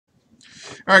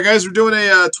All right, guys, we're doing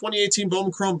a 2018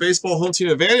 Bowman Chrome Baseball Home Team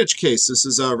Advantage case. This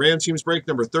is Ram Teams break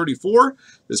number 34.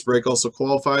 This break also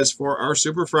qualifies for our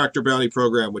Superfractor Bounty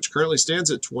program, which currently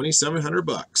stands at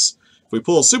 $2,700. If we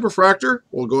pull a Superfractor,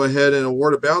 we'll go ahead and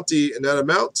award a bounty in that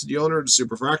amount to the owner of the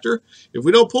Superfractor. If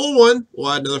we don't pull one,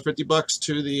 we'll add another $50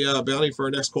 to the bounty for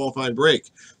our next qualifying break.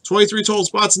 23 total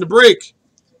spots in the break,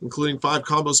 including 5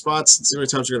 combo spots. It's the only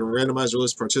times we're going to randomize our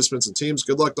list of participants and teams.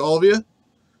 Good luck to all of you.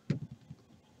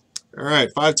 All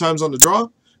right, 5 times on the draw.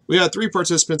 We had 3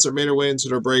 participants that made their way into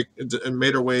their break and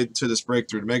made their way to this break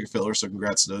through the mega filler. So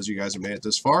congrats to those of you guys who made it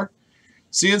this far.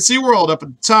 CNC World up at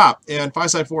the top and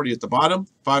 5 side 40 at the bottom.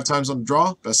 5 times on the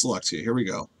draw. Best of luck to you. Here we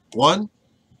go. 1,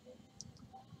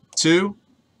 2,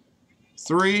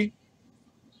 3,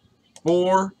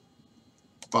 4,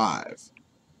 5.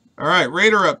 All right,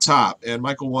 Raider up top and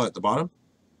Michael 1 at the bottom.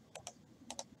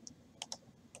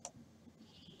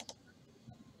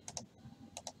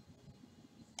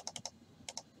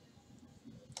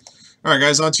 All right,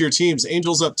 guys, on to your teams.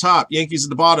 Angels up top, Yankees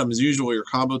at the bottom. As usual, your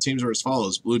combo teams are as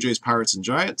follows. Blue Jays, Pirates, and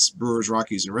Giants. Brewers,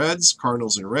 Rockies, and Reds.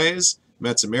 Cardinals and Rays.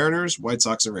 Mets and Mariners. White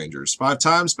Sox and Rangers. 5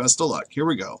 times. Best of luck. Here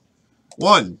we go.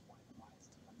 1,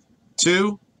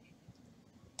 2,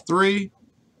 3,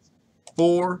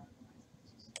 4,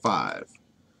 5.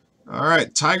 All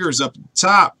right, Tigers up at the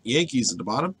top. Yankees at the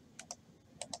bottom.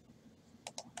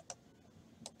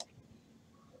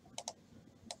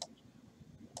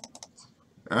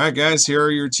 All right, guys, here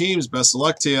are your teams. Best of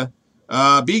luck to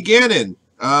you. B. Gannon,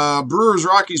 Brewers,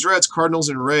 Rockies, Reds, Cardinals,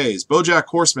 and Rays. Bojack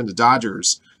Horseman, the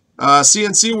Dodgers.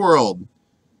 CNC World,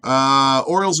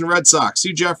 Orioles and Red Sox.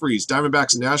 C. Jeffries,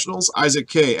 Diamondbacks and Nationals. Isaac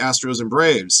K., Astros and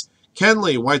Braves.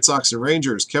 Kenley, White Sox and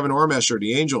Rangers. Kevin Ormesher,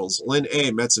 the Angels. Lynn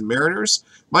A., Mets and Mariners.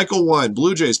 Michael 1,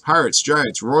 Blue Jays, Pirates,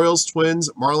 Giants, Royals, Twins,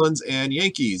 Marlins, and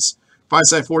Yankees. 5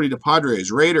 side 40 to Padres.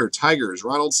 Raider, Tigers.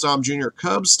 Ronald Staub Jr.,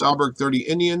 Cubs. Stahlberg 30,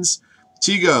 Indians.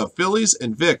 Tiga, Phillies,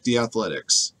 and Vic, the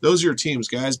Athletics. Those are your teams,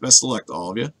 guys. Best of luck to all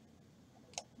of you.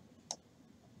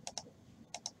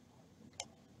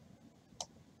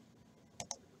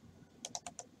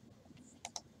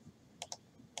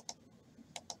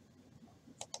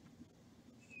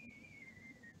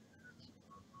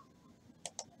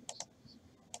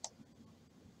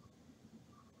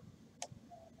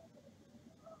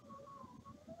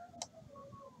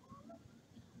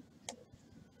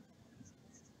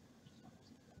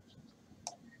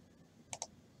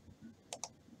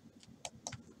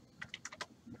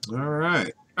 All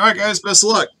right. All right, guys. Best of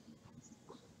luck.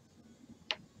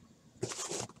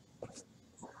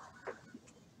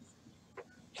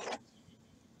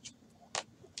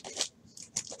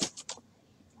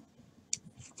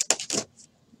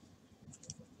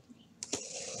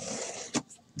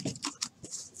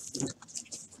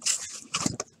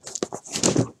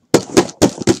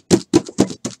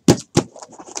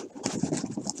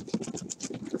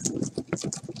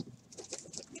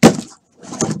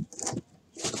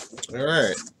 All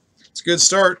right. It's a good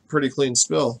start. Pretty clean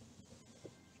spill.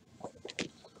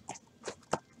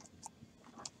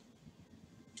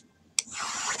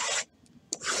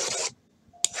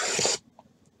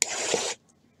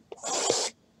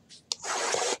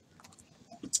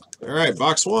 All right,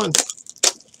 box 1.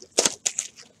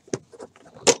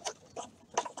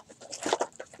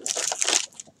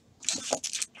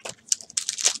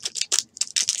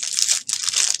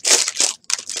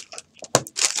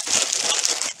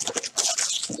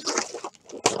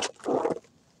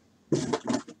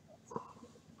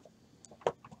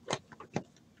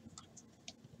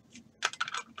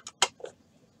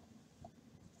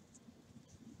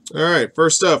 All right,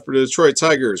 first up for the Detroit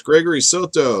Tigers, Gregory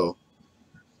Soto.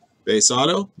 Base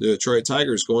auto, the Detroit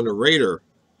Tigers going to Raider.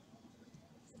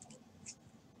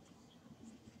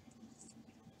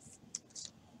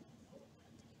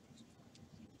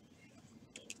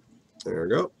 There we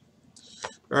go.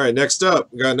 All right, next up,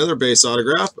 we got another base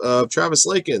autograph of Travis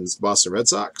Lakins, Boston Red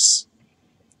Sox.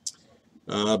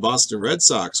 Boston Red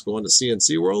Sox going to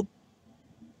CNC World.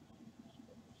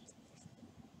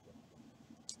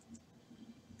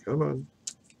 Come on.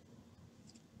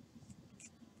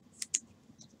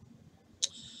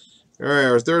 All right,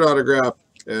 our third autograph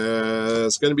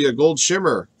is going to be a gold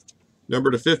shimmer,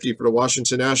 number /50 for the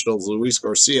Washington Nationals, Luis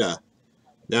Garcia.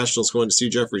 Nationals going to C.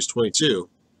 Jeffries, 22.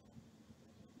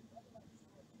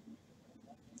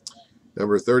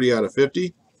 Number 30 out of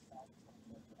 50.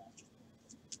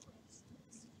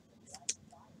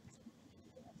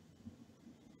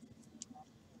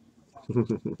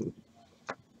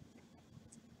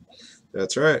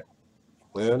 That's right.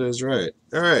 That is right.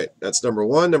 All right, that's number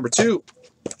 1. Number 2.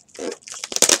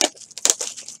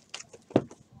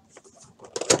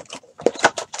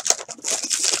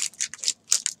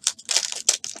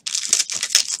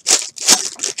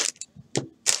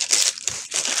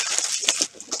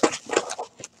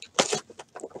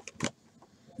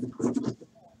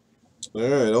 All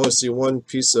right, I only see one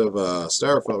piece of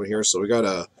styrofoam here, so we got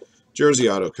a jersey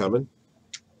auto coming.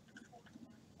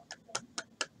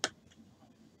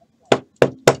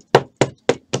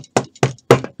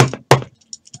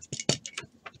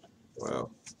 Wow.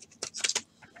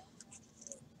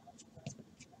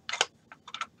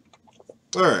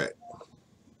 All right.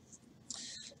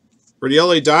 For the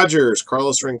LA Dodgers,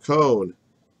 Carlos Rincon.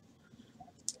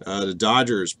 The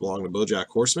Dodgers belong to BoJack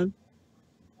Horseman.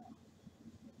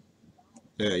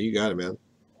 Yeah, you got it, man.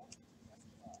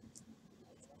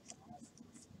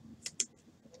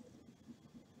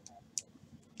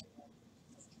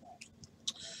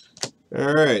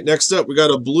 All right, next up, we got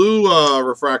a blue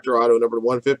refractor auto, number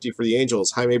 150 for the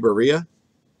Angels, Jaime Barria.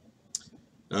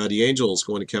 The Angels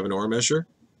going to Kevin Ormesher.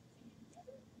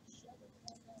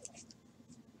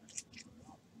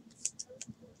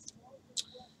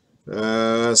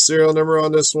 Serial number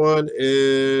on this one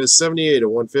is 78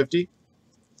 of 150.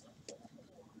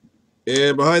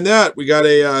 And behind that, we got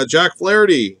a Jack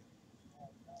Flaherty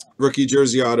rookie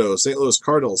jersey auto, St. Louis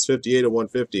Cardinals, 58 of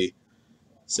 150.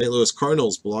 St. Louis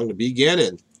Cardinals belong to B.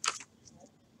 Gannon.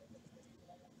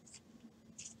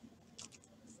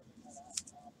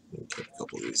 Put a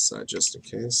couple of these aside just in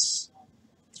case.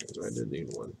 I did need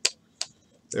one.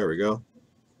 There we go.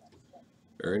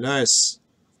 Very nice.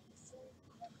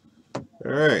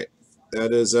 All right.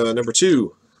 That is number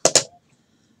 2.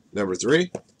 Number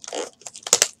 3.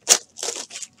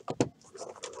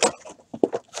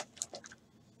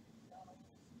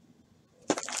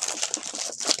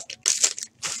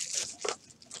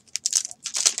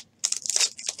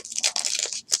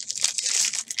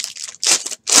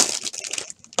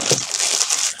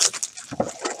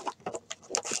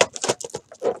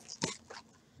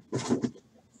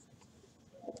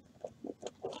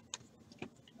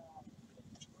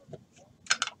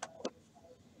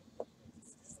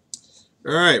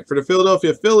 All right, for the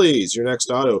Philadelphia Phillies, your next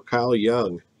auto, Kyle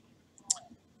Young.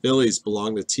 Phillies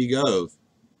belong to T-Gov.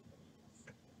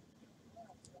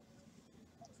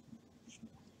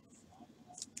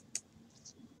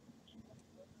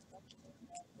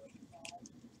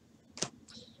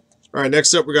 All right,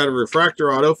 next up, we got a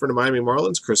refractor auto for the Miami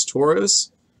Marlins, Chris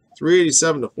Torres.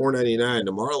 387 to 499.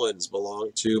 The Marlins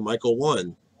belong to Michael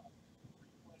 1.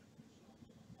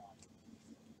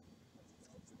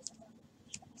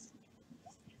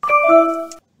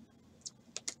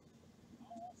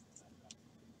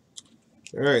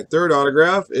 All right, third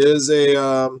autograph is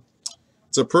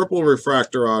it's a purple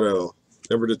refractor auto,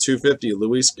 number to 250,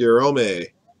 Luis Guillorme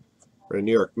for the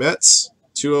New York Mets,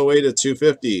 208 to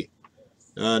 250.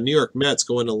 New York Mets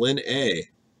going to Lynn A.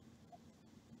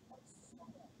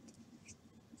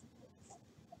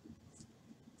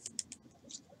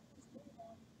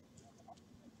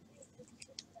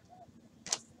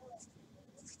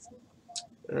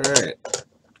 All right,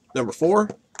 number 4.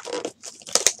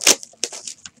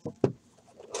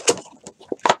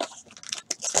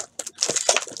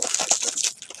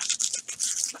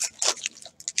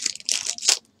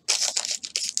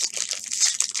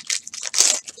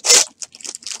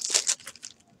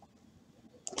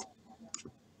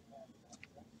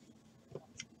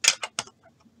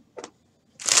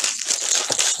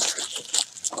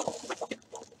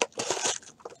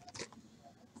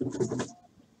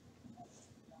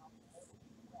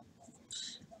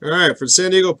 All right, for the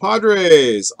San Diego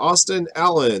Padres, Austin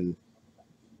Allen.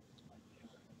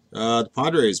 The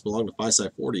Padres belong to Phi-Sci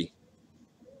 40.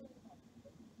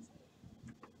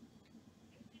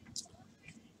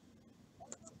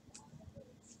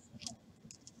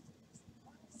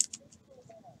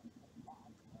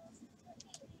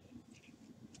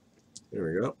 There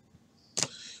we go.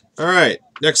 All right,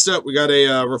 next up, we got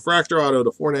a refractor auto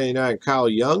to 499, Kyle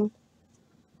Young.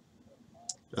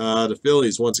 The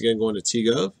Phillies, once again, going to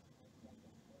T-Gov.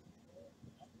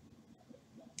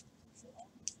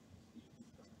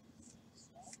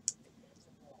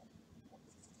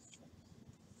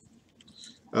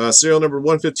 Serial number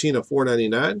 115 of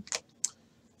 499.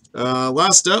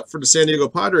 Last up for the San Diego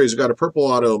Padres, we got a purple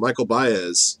auto, Michael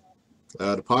Baez.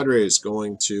 The Padres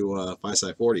going to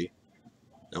Phi-Sci 40.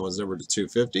 That one's numbered to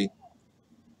 250.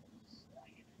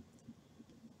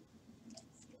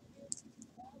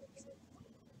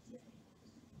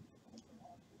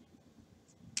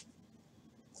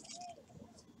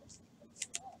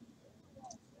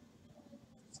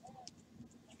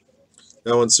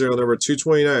 That one's serial number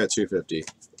 229 at 250.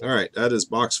 All right, that is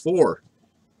box 4.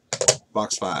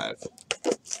 Box 5.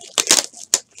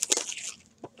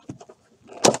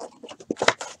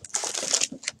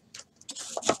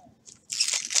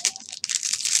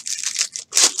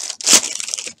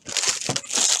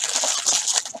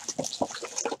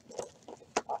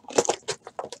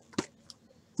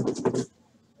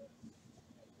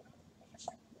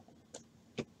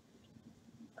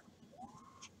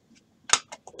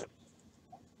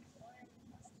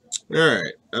 All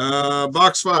right.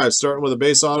 Box 5, starting with a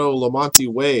base auto, Lamonte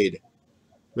Wade,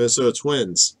 Minnesota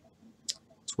Twins.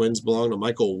 Twins belong to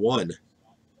Michael 1.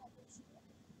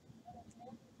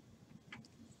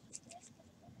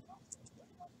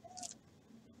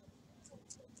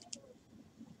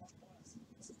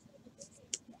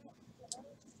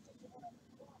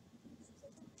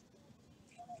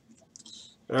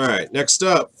 All right. Next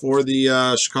up for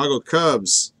the Chicago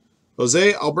Cubs,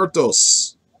 Jose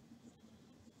Albertos.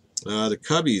 The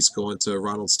Cubbies going to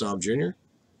Ronald Staub Jr.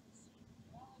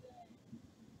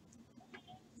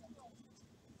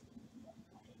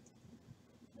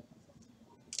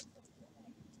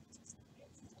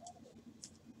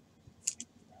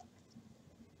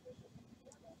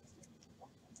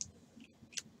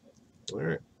 All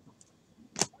right.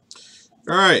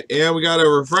 All right, and we got a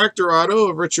refractor auto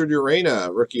of Richard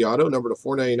Urena, rookie auto, number to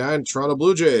 499, Toronto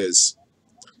Blue Jays.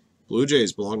 Blue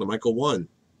Jays belong to Michael 1,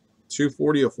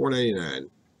 240 of 499.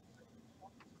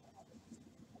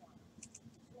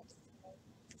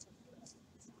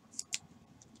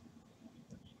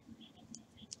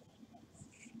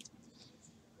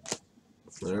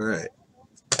 All right,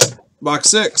 box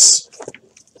 6.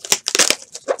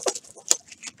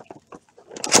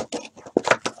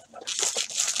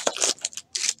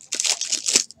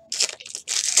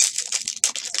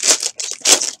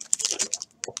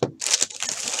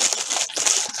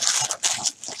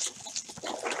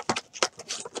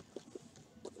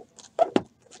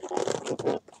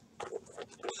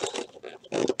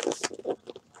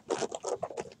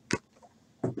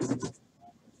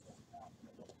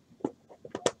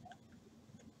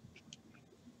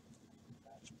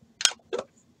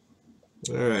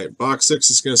 All right, box 6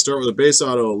 is going to start with a base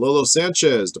auto, Lolo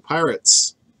Sanchez, the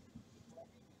Pirates.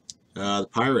 The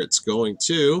Pirates going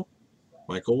to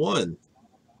Michael 1.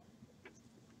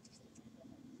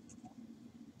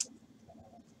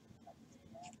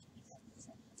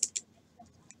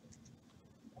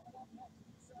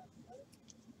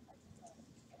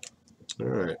 All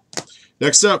right.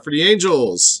 Next up for the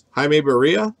Angels, Jaime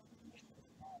Barria.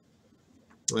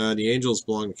 The Angels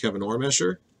belong to Kevin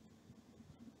Ormesher.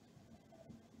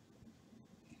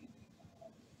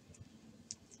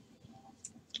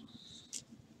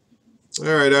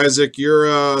 All right, Isaac, your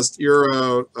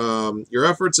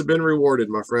efforts have been rewarded,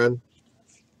 my friend.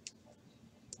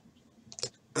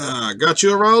 Got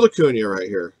you a Ronald Acuna right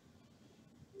here.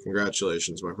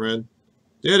 Congratulations, my friend.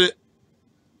 Did it.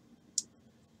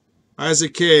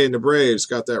 Isaac K. and the Braves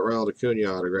got that Ronald Acuna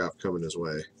autograph coming his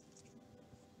way.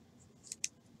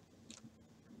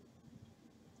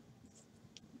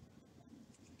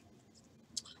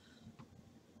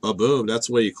 Oh, boom. That's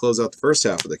the way you close out the first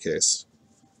half of the case.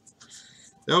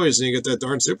 Now we just need to get that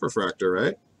darn superfractor,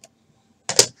 right?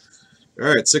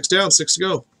 All right, 6 down, 6 to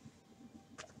go.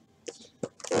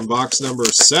 And box number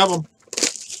 7.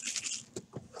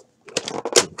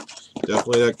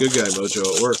 Definitely that good guy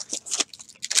mojo at work.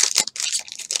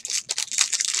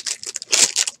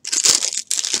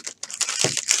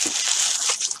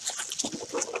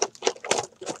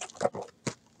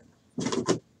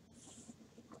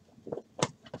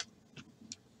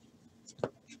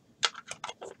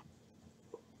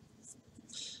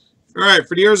 All right,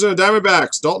 for the Arizona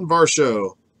Diamondbacks, Dalton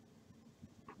Varsho.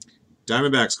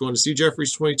 Diamondbacks going to C.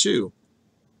 Jeffries 22.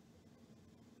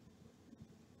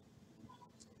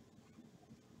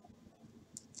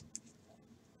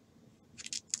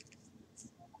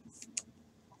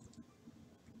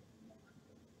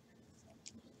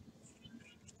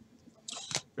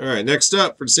 All right, next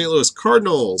up for the St. Louis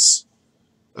Cardinals,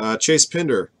 Chase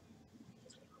Pinder.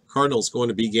 Cardinals going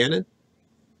to B. Gannon.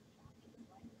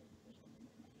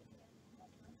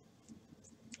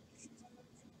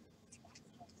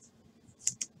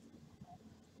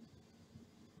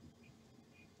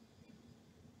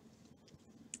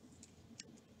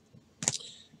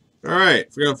 All right,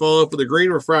 we're going to follow up with a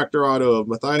green refractor auto of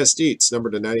Matthias Dietz,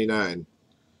 number to 99.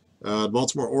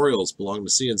 Baltimore Orioles belong to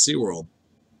CNC World.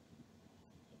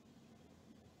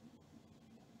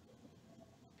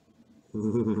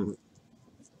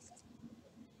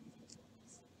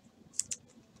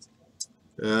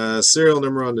 Serial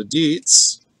number on the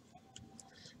Dietz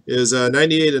is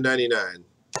 98 and 99.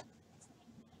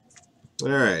 All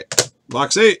right,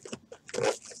 box 8.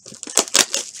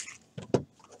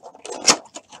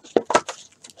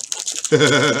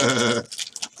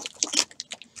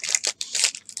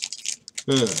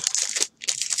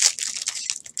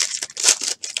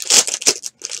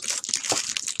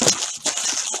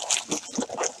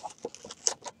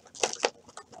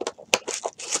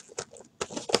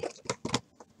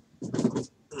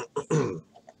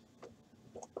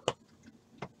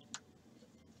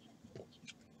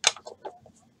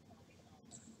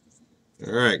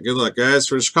 All right, good luck, guys.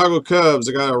 For the Chicago Cubs,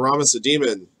 I got a Ramos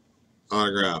Demon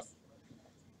autograph.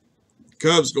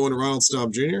 Cubs going to Ronald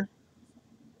Staub Jr.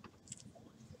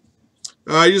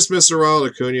 I just missed a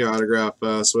Ronald Acuna autograph,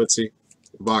 Switzy,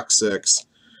 box 6.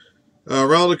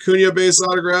 Ronald Acuna base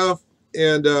autograph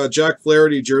and Jack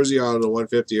Flaherty jersey auto to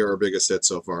 150 are our biggest hits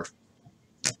so far.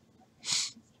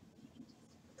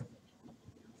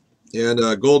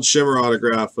 And gold shimmer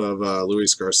autograph of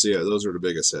Luis Garcia. Those are the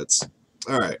biggest hits.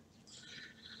 All right.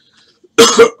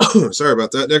 Sorry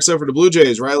about that. Next up for the Blue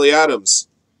Jays, Riley Adams.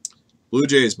 Blue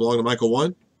Jays belong to Michael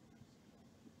 1.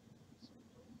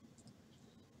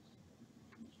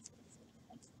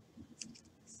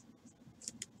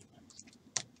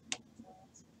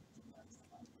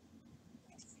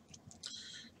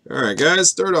 All right,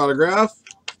 guys. Third autograph.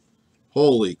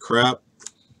 Holy crap.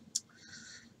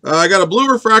 I got a blue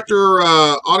refractor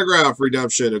autograph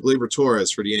redemption of Gleyber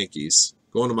Torres for the Yankees.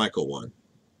 Going to Michael 1.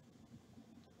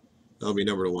 That'll be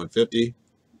number to 150.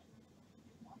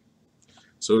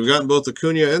 So we've gotten both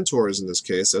Acuna and Torres in this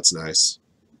case. That's nice.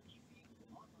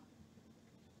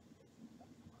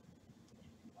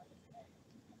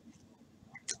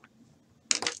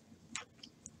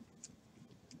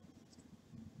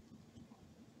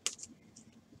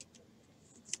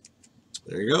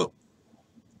 There you go.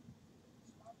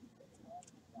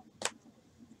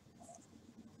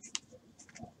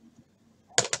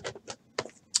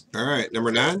 All right,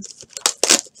 number 9.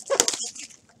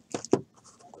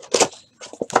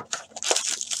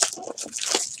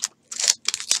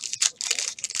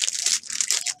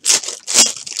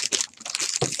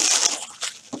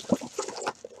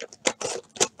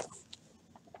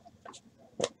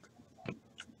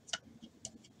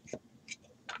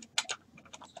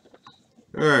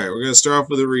 All right, we're going to start off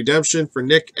with a redemption for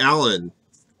Nick Allen.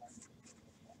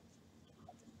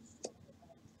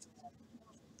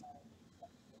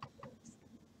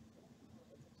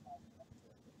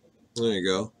 There you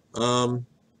go.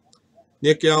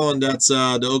 Nick Allen, that's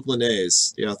the Oakland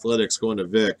A's. The Athletics going to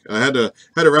Vic. I had to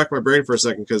rack my brain for a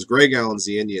second because Greg Allen's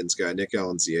the Indians guy. Nick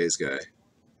Allen's the A's guy.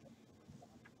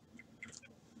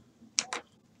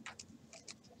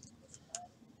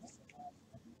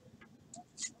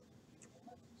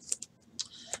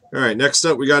 All right, next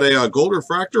up we got a gold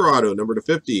refractor auto, number to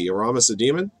 50, Ramos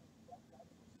Demon.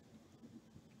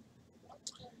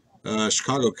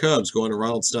 Chicago Cubs going to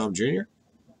Ronald Staub Jr.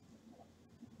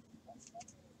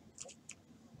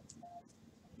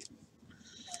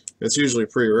 It's usually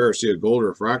pretty rare to see a gold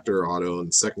refractor auto in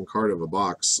the second card of a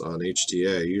box on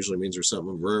HTA. It usually means there's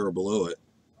something rare below it.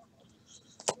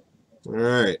 All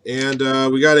right, and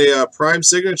we got a Prime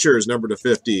Signatures, number to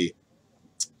 50.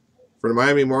 For the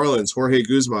Miami Marlins, Jorge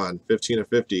Guzman, 15 of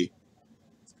 50.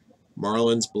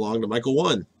 Marlins belong to Michael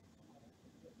 1.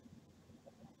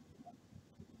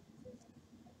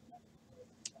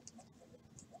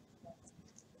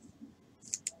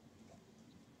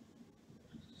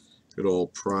 Good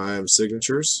old Prime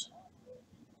Signatures.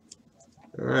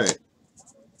 All right.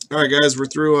 All right, guys, we're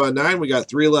through 9. We got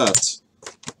 3 left.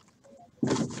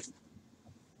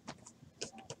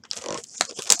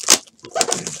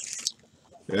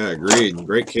 Yeah, agreed.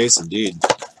 Great case indeed.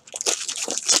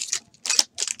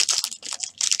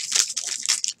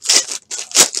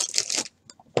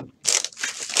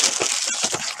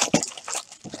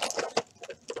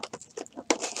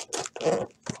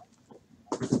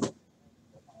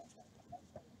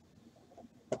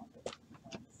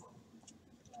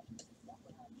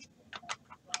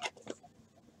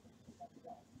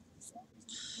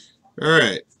 All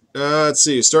right. Let's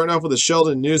see. Starting off with a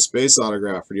Sheldon Neuse base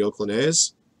autograph for the Oakland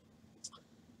A's.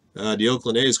 The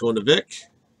Oakland A's going to Vic.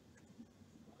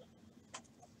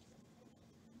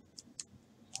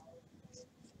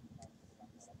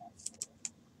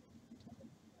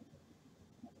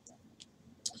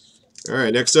 All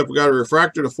right, next up we got a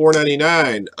refractor to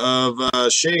 499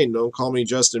 of Shane. Don't call me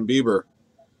Justin Bieber.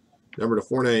 Number to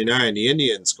 499. The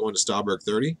Indians going to Stauberg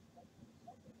 30.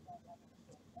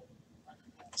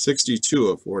 62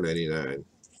 of 499.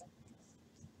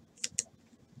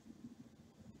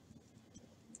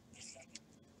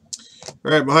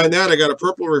 All right, behind that, I got a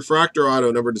purple refractor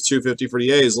auto, number to 250 for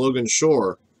the A's, Logan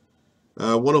Shore.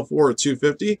 104 of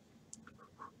 250.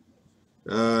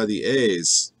 The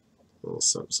A's. A little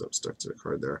something stuck to the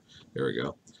card there. There we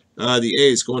go. The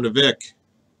A's going to Vic.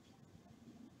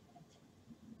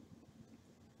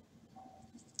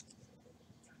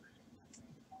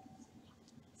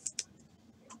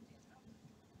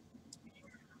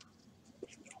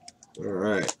 All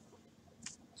right.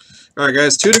 All right,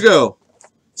 guys, 2 to go.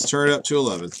 Let's turn it up to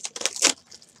 11.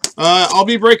 I'll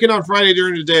be breaking on Friday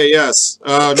during the day, yes.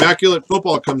 Immaculate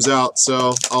Football comes out,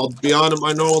 so I'll be on at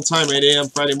my normal time, 8 a.m.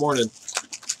 Friday morning.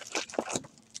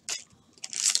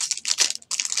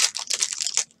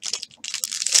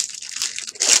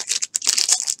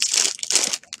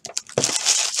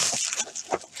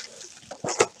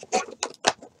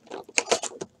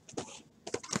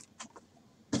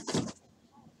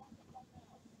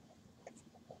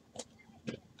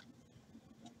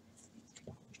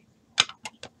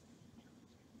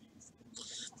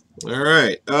 All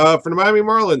right. For the Miami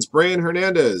Marlins, Brian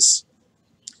Hernandez.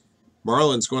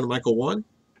 Marlins going to Michael 1.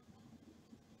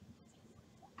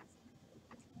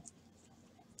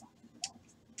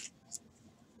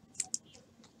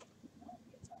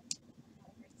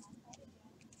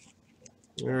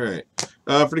 All right.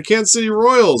 For the Kansas City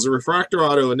Royals, a refractor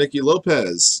auto, and Nicky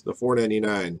Lopez, the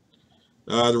 $4.99.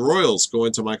 The Royals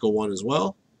going to Michael 1 as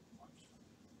well.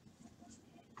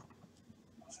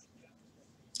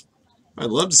 I'd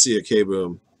love to see a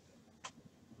K-Boom.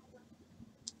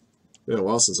 Been a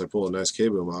while since I pulled a nice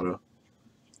K-Boom auto.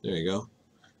 There you go.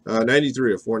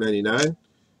 93 of $4.99.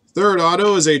 Third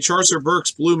auto is a Charcer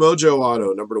Burks Blue Mojo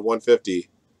auto, number to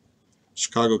 150.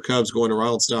 Chicago Cubs going to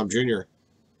Ronald Staub Jr.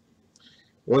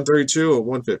 132 of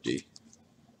 150.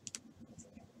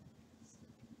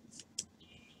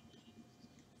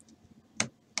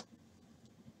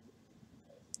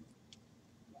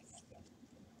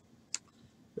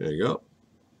 There you go.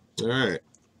 All right.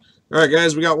 All right,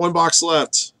 guys, we got one box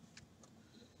left.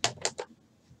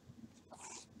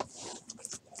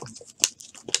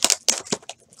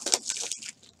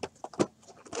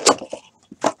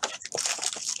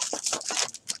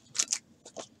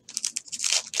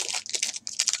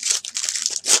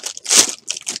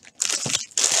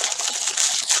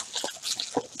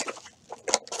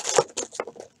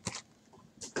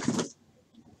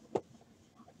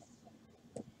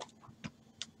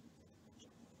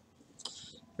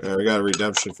 We got a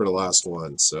redemption for the last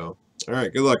one. So, all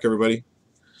right, good luck, everybody.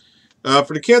 For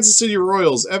the Kansas City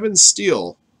Royals, Evan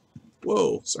Steele.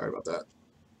 Whoa, sorry about that.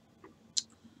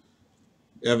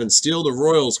 Evan Steele, the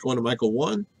Royals, going to Michael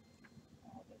 1.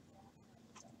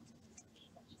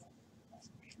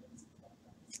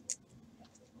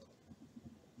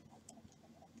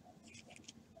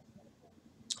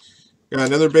 Got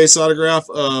another base autograph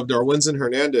of Darwinzon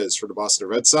Hernandez for the Boston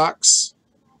Red Sox.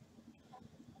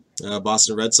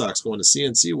 Boston Red Sox going to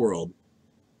CNC World.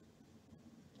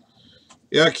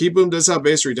 Yeah, Keyboom does have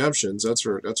base redemptions. That's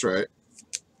right.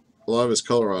 A lot of his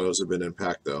Colorados have been in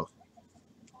pack, though.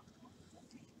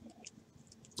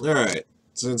 All right.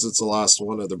 Since it's the last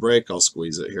one of the break, I'll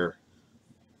squeeze it here.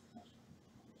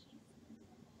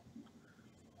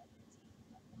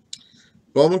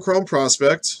 Bowman Chrome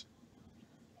Prospect.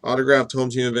 Autographed Home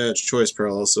Team Advantage Choice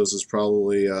Parallel. So this is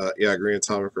probably, Green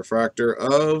Atomic Refractor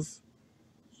of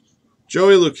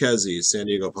Joey Lucchesi, San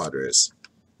Diego Padres.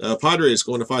 Padres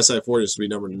going to 5-side 40s to be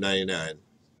number 99.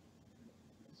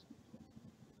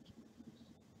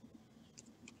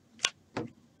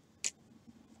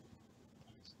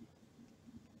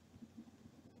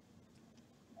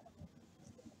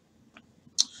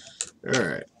 All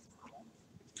right.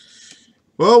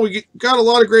 Well, we got a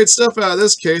lot of great stuff out of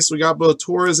this case. We got both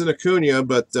Torres and Acuna,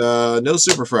 but no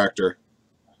Superfractor.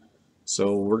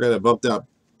 So we're going to bump that.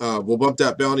 We'll bump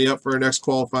that bounty up for our next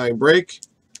qualifying break.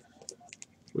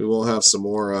 We will have some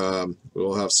more. We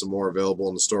will have some more available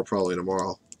in the store probably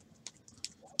tomorrow.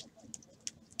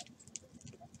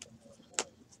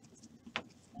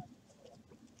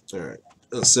 All right.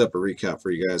 Let's set up a recap for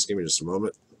you guys. Give me just a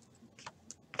moment.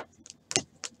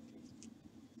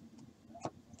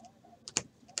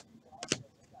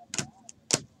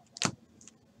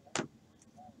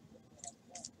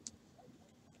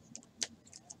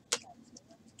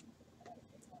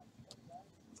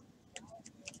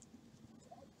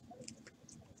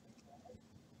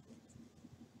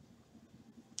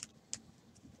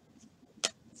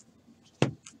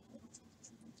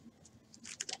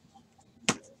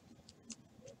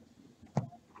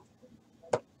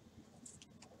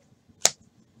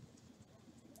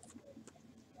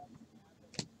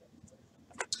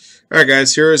 All right,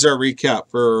 guys, here is our recap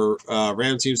for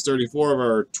Ram Teams 34 of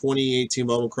our 2018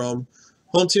 Bowman Chrome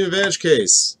Home Team Advantage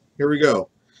case. Here we go.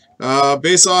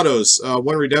 Base autos,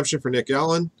 one redemption for Nick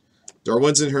Allen,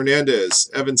 Darwinzon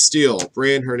Hernandez, Evan Steele,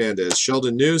 Brian Hernandez,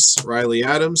 Sheldon Noose, Riley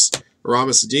Adams,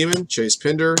 Aramis Demon, Chase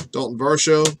Pinder, Dalton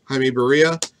Varsho, Jaime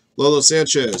Barria, Lolo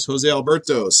Sanchez, Jose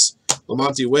Albertos,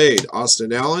 Lamonte Wade,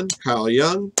 Austin Allen, Kyle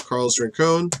Young, Carlos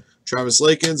Rincon, Travis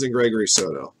Lakins, and Gregory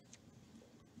Soto.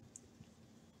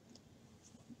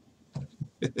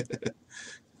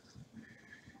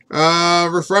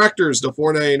 Refractors to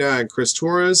 499. Chris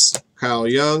Torres, Kyle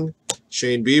Young,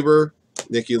 Shane Bieber,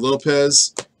 Nicky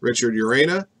Lopez, Richard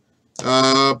Urena.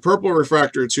 Purple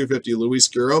refractor 250. Luis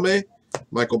Guillorme,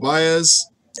 Michael Baez,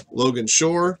 Logan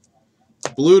Shore.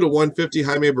 Blue to 150.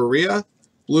 Jaime Barria.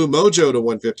 Blue Mojo to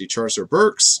 150. Charcer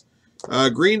Burks.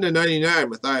 Green to 99.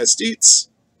 Matthias Dietz.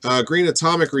 Green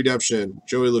Atomic Redemption.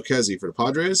 Joey Lucchesi for the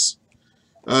Padres.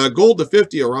 Gold to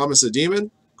 50. Aramis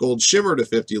Ademan. Gold Shimmer to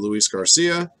 50. Luis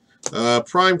Garcia.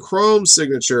 Prime Chrome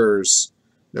Signatures.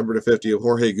 Number to 50 of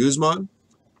Jorge Guzman.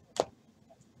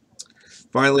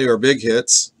 Finally, our big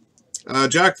hits.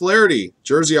 Jack Flaherty.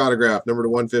 Jersey autograph. Number to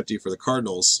 150 for the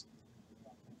Cardinals.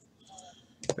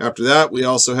 After that, we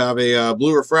also have a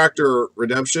blue refractor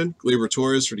redemption, Gleyber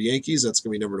Torres for the Yankees. That's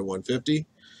going to be number to 150.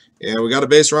 And we got a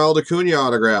base Ronald Acuna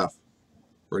autograph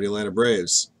for the Atlanta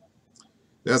Braves.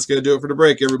 That's going to do it for the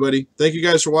break, everybody. Thank you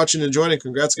guys for watching and joining.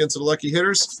 Congrats again to the lucky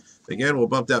hitters. Again, we'll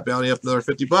bump that bounty up another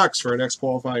 $50 for our next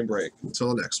qualifying break.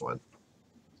 Until the next one.